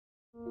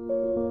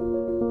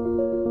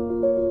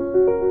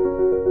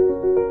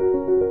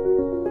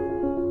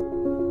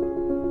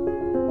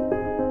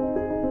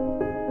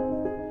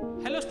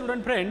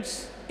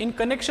Friends, in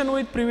connection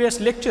with previous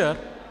lecture,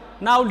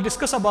 now we will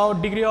discuss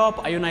about degree of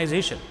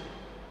ionization.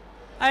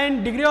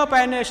 And degree of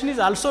ionization is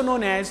also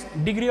known as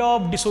degree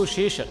of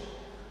dissociation.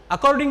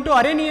 According to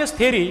Arrhenius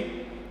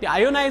theory, the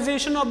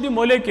ionization of the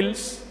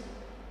molecules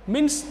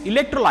means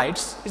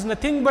electrolytes is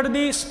nothing but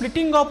the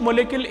splitting of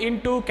molecule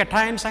into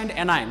cations and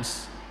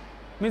anions.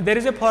 Means there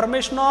is a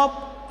formation of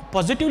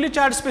positively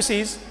charged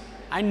species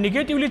and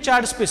negatively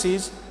charged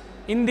species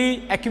in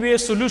the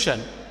aqueous solution,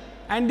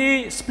 and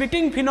the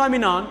splitting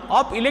phenomenon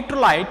of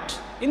electrolyte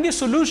in the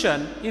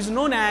solution is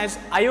known as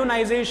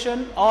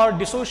ionization or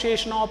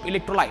dissociation of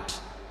electrolytes.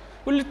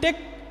 We will take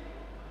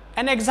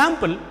an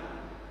example.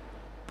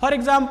 For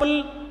example,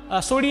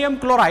 sodium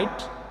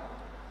chloride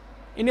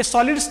in a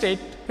solid state,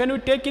 when we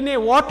take in a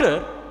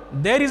water,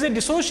 there is a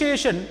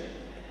dissociation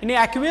in a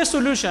aqueous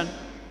solution.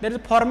 There is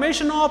a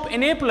formation of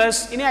Na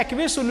plus in a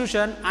aqueous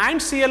solution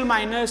and Cl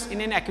minus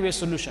in an aqueous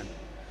solution.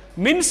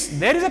 Means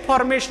there is a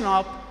formation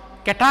of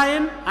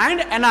cation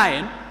and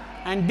anion,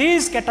 and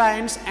these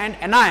cations and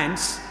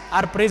anions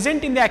are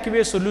present in the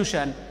aqueous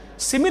solution.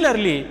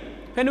 Similarly,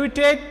 when we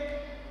take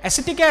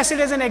acetic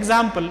acid as an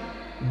example,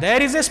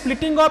 there is a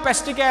splitting of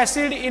acetic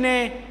acid in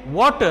a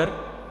water,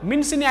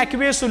 means in a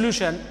aqueous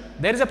solution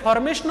there is a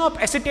formation of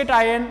acetate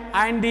ion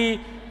and the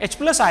H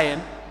plus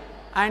ion,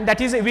 and that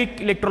is a weak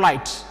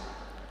electrolyte.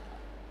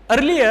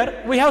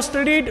 Earlier we have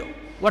studied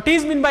what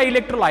is meant by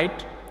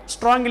electrolyte: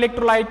 strong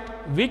electrolyte,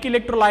 weak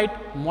electrolyte,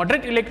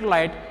 moderate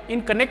electrolyte.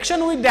 In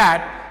connection with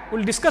that, we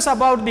will discuss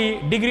about the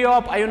degree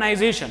of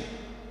ionization.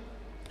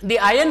 The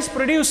ions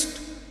produced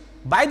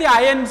by the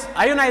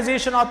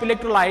ionization of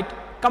electrolyte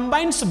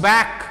combines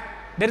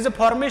back. There is a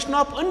formation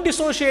of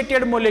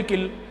undissociated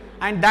molecule,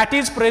 and that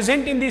is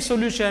present in the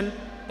solution,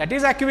 that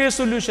is aqueous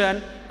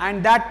solution,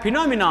 and that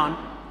phenomenon,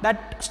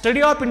 that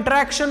study of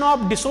interaction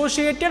of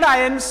dissociated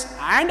ions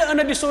and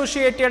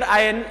undissociated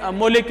ion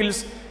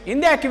molecules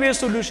in the aqueous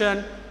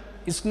solution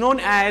is known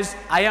as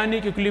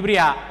ionic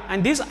equilibria,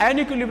 and this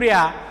ionic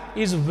equilibria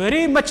is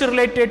very much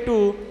related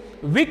to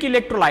weak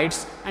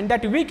electrolytes, and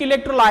that weak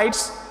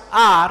electrolytes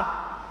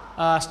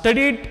are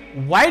studied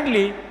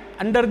widely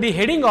under the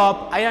heading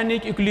of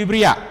ionic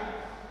equilibria.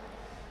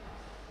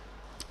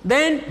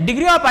 Then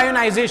degree of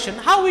ionization,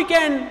 how we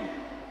can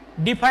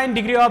define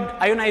degree of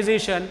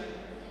ionization?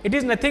 It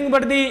is nothing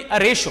but the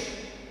ratio.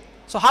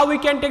 So how we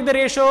can take the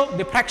ratio?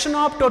 The fraction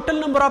of total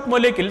number of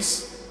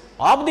molecules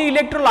of the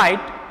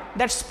electrolyte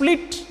that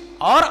split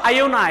or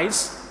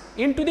ionize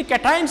into the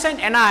cations and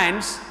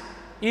anions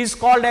is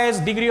called as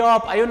degree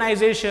of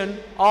ionization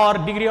or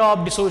degree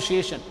of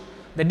dissociation.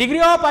 The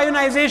degree of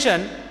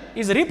ionization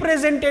is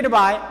represented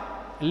by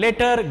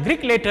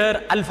Greek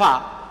letter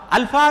alpha.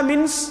 Alpha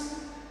means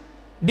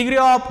degree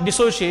of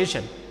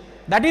dissociation,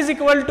 that is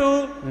equal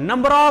to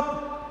number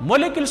of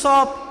molecules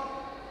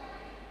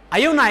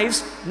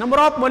ionized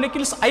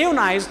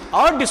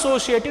or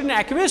dissociated in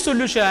aqueous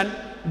solution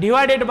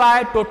divided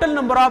by total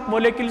number of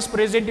molecules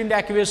present in the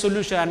aqueous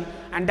solution,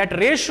 and that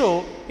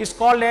ratio is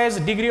called as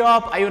degree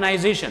of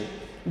ionization.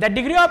 The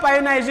degree of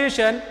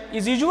ionization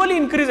is usually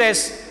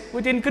increases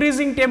with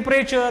increasing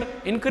temperature,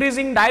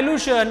 increasing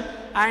dilution,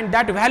 and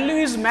that value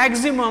is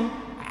maximum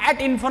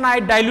at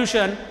infinite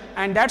dilution,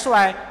 and that is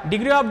why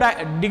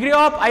degree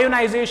of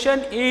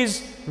ionization is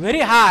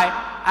very high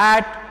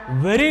at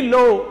very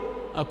low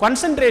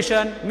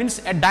concentration, means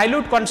a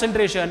dilute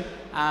concentration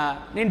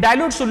in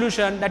dilute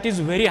solution, that is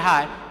very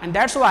high, and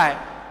that is why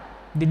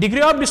the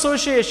degree of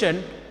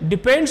dissociation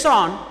depends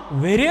on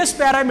various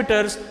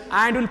parameters,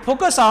 and we will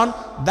focus on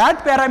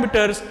that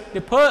parameters.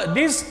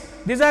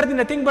 These are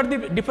nothing but the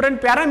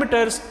different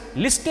parameters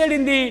listed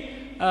in the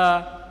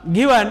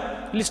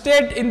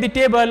listed in the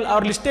table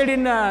or listed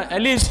in a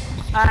list.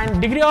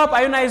 And degree of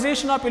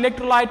ionization of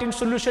electrolyte in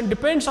solution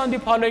depends on the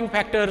following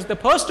factors. The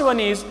first one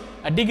is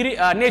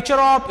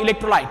nature of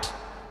electrolyte,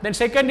 then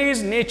second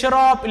is nature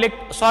of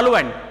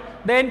solvent,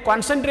 then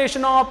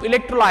concentration of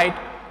electrolyte,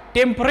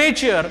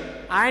 temperature,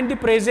 and the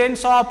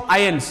presence of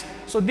ions.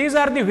 So these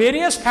are the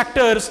various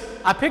factors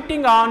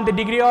affecting on the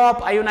degree of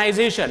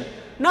ionization.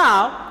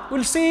 Now we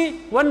will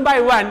see one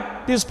by one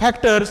these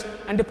factors,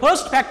 and the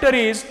first factor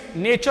is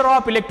nature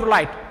of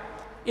electrolyte.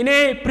 In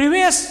a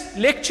previous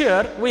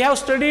lecture, we have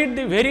studied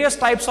the various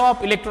types of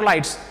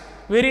electrolytes.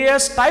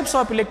 Various types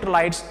of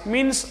electrolytes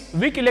means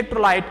weak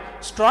electrolyte,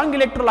 strong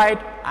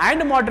electrolyte,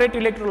 and moderate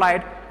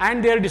electrolyte,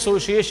 and their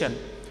dissociation.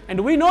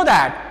 And we know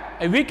that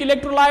a weak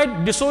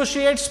electrolyte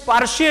dissociates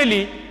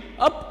partially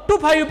up to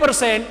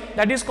 5%,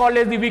 that is called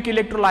as the weak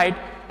electrolyte,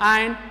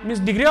 and means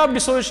degree of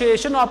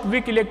dissociation of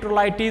weak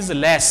electrolyte is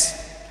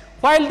less,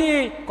 while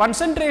the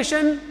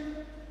concentration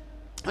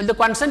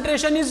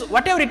is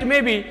whatever it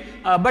may be,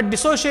 but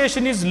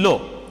dissociation is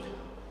low.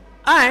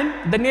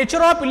 And the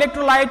nature of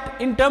electrolyte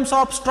in terms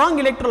of strong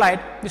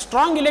electrolyte, the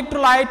strong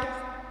electrolyte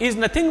is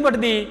nothing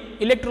but the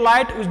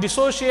electrolyte which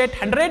dissociate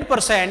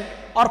 100%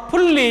 or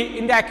fully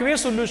in the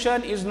aqueous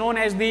solution is known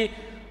as the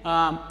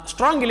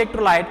strong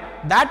electrolyte.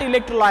 That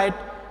electrolyte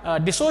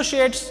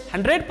dissociates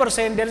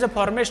 100%. There is a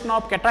formation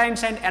of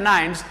cations and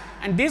anions,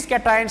 and these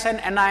cations and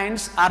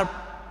anions are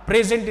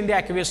present in the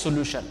aqueous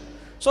solution.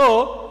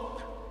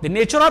 So, the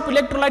nature of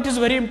electrolyte is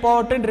very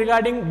important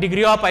regarding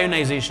degree of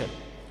ionization.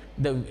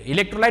 The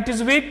electrolyte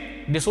is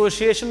weak,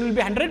 dissociation will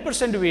be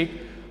 100% weak,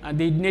 and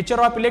the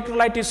nature of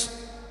electrolyte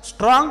is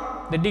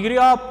strong, the degree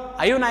of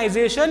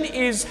ionization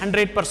is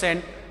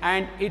 100%,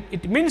 and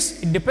it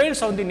means it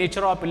depends on the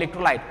nature of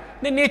electrolyte.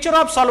 The nature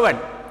of solvent.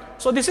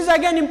 So, this is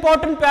again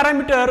important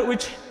parameter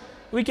which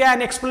we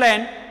can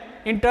explain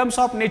in terms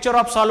of nature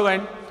of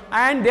solvent,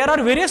 and there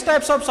are various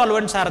types of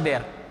solvents are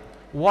there.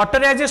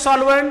 Water as a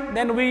solvent,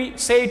 then we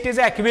say it is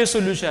a aqueous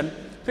solution.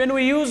 When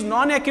we use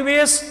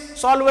non-aqueous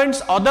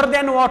solvents other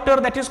than water,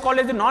 that is called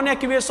as the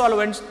non-aqueous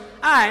solvents,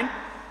 and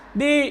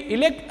the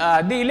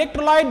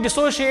electrolyte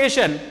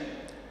dissociation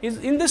is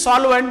in the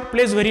solvent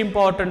plays very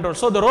important role.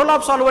 So, the role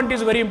of solvent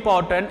is very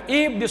important.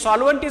 If the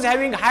solvent is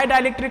having high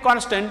dielectric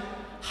constant,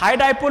 high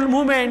dipole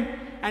moment,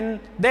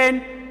 and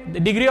then the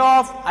degree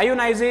of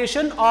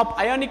ionization of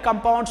ionic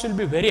compounds will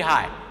be very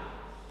high,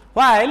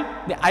 while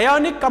the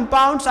ionic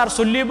compounds are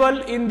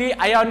soluble in the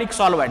ionic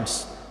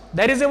solvents.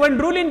 There is a one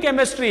rule in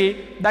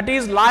chemistry, that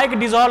is like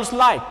dissolves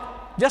like,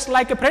 just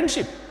like a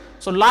friendship.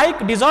 So,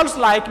 like dissolves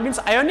like means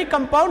ionic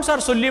compounds are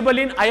soluble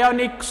in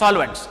ionic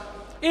solvents.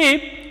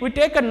 If we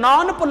take a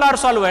non-polar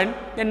solvent,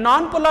 then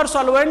non-polar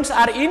solvents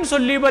are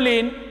insoluble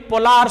in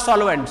polar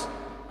solvents.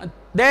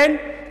 Then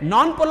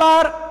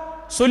non-polar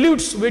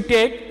solutes we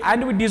take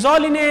and we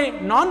dissolve in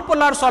a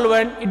non-polar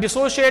solvent, it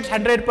dissociates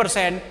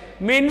 100%,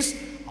 means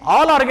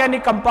all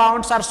organic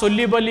compounds are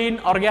soluble in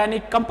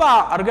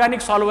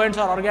organic solvents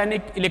or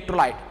organic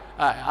electrolyte.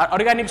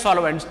 Organic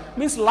solvents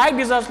means like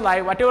dissolves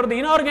like, whatever the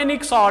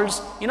inorganic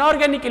salts,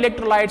 inorganic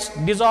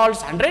electrolytes dissolves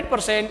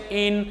 100%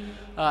 in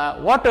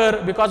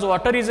water, because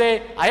water is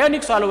a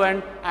ionic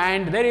solvent,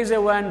 and there is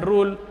a one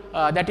rule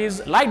that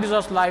is like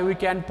dissolves like, we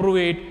can prove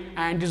it,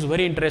 and it is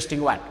very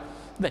interesting one.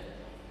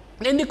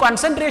 Then the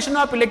concentration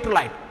of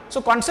electrolyte.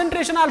 So,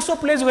 concentration also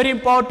plays very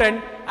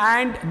important,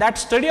 and that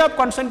study of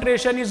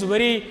concentration is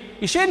very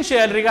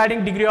essential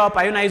regarding degree of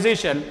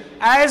ionization.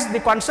 As the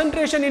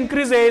concentration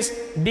increases,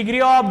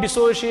 degree of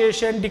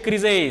dissociation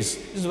decreases.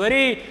 It is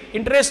very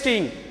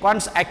interesting.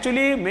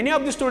 Actually, many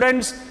of the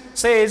students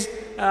says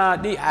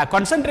the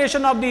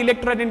concentration of the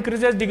electron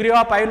increases, degree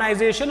of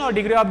ionization or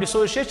degree of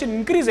dissociation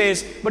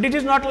increases, but it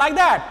is not like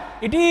that.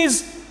 It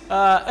is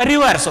a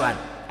reverse one.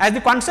 As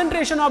the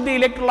concentration of the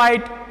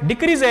electrolyte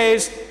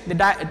decreases,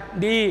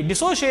 the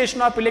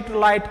dissociation of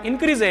electrolyte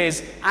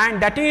increases,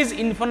 and that is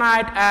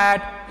infinite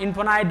at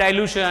infinite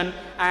dilution,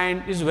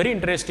 and is very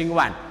interesting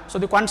one. So,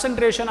 the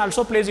concentration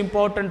also plays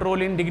important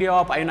role in degree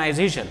of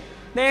ionization.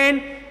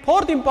 Then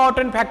fourth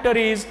important factor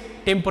is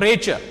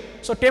temperature.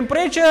 So,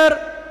 temperature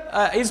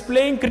is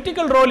playing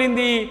critical role in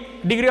the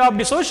degree of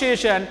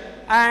dissociation,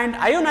 and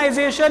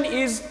ionization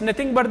is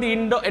nothing but the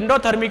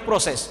endothermic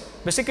process.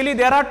 Basically,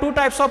 there are two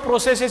types of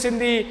processes in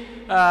the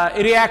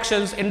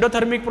reactions,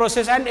 endothermic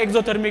process and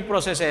exothermic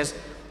processes.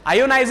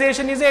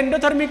 Ionization is an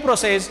endothermic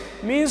process,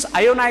 means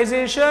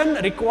ionization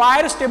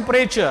requires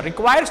temperature,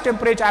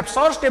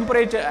 absorbs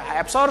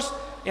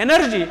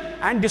energy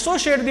and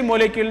dissociate the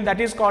molecule, that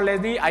is called as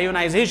the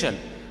ionization.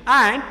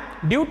 And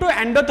due to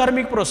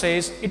endothermic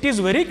process, it is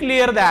very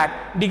clear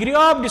that degree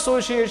of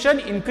dissociation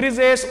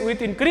increases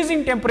with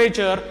increasing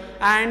temperature,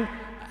 and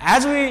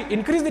as we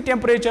increase the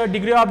temperature,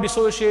 degree of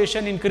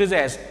dissociation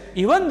increases,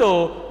 even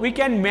though we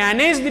can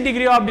manage the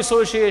degree of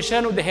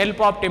dissociation with the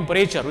help of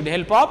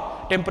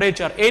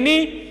temperature.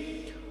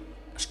 Any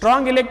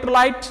strong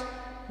electrolyte,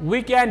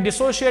 we can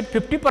dissociate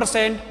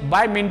 50%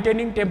 by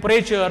maintaining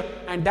temperature,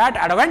 and that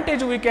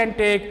advantage we can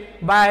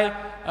take by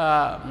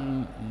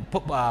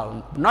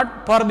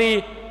not for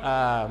the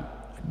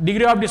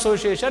degree of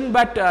dissociation,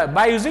 but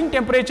by using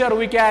temperature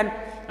we can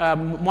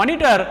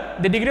monitor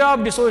the degree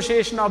of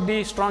dissociation of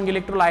the strong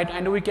electrolyte,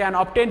 and we can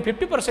obtain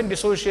 50%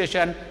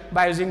 dissociation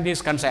by using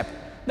this concept.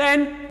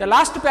 Then the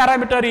last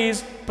parameter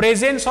is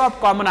presence of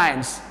common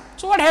ions.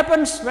 So, what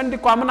happens when the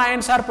common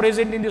ions are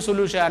present in the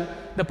solution?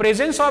 The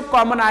presence of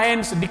common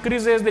ions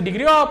decreases the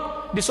degree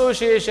of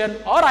dissociation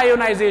or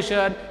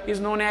ionization, is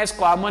known as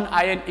common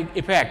ion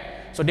effect.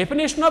 So,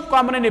 definition of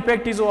common ion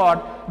effect is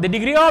what? The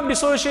degree of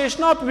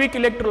dissociation of weak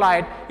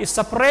electrolyte is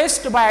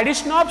suppressed by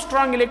addition of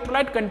strong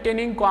electrolyte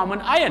containing common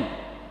ion.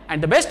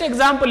 And the best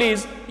example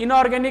is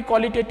inorganic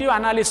qualitative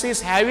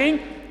analysis having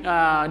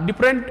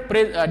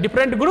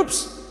different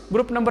groups.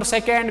 Group number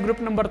second,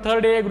 group number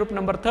third A, group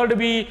number third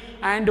B,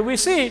 and we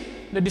see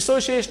the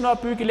dissociation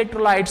of weak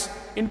electrolytes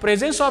in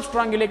presence of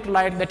strong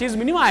electrolyte, that is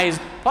minimized.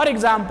 For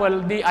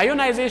example, the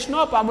ionization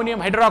of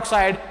ammonium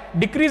hydroxide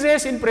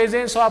decreases in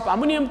presence of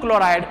ammonium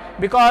chloride,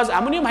 because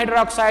ammonium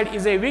hydroxide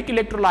is a weak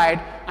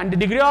electrolyte, and the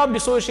degree of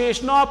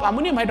dissociation of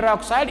ammonium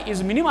hydroxide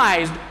is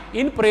minimized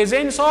in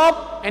presence of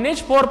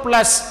NH4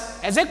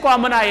 plus as a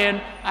common ion,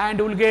 and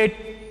we will get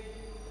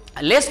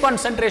less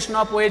concentration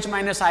of OH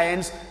minus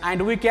ions, and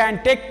we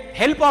can take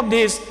help of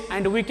this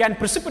and we can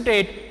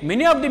precipitate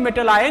many of the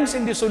metal ions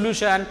in the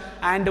solution,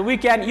 and we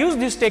can use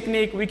this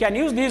technique, we can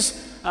use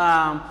this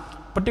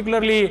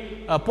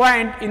particularly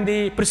point in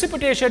the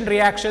precipitation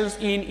reactions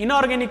in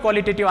inorganic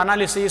qualitative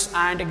analysis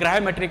and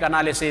gravimetric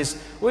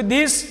analysis. With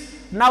this,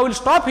 now we will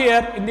stop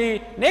here. In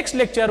the next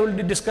lecture, we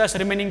will discuss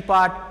remaining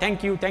part.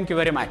 Thank you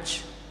very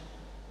much.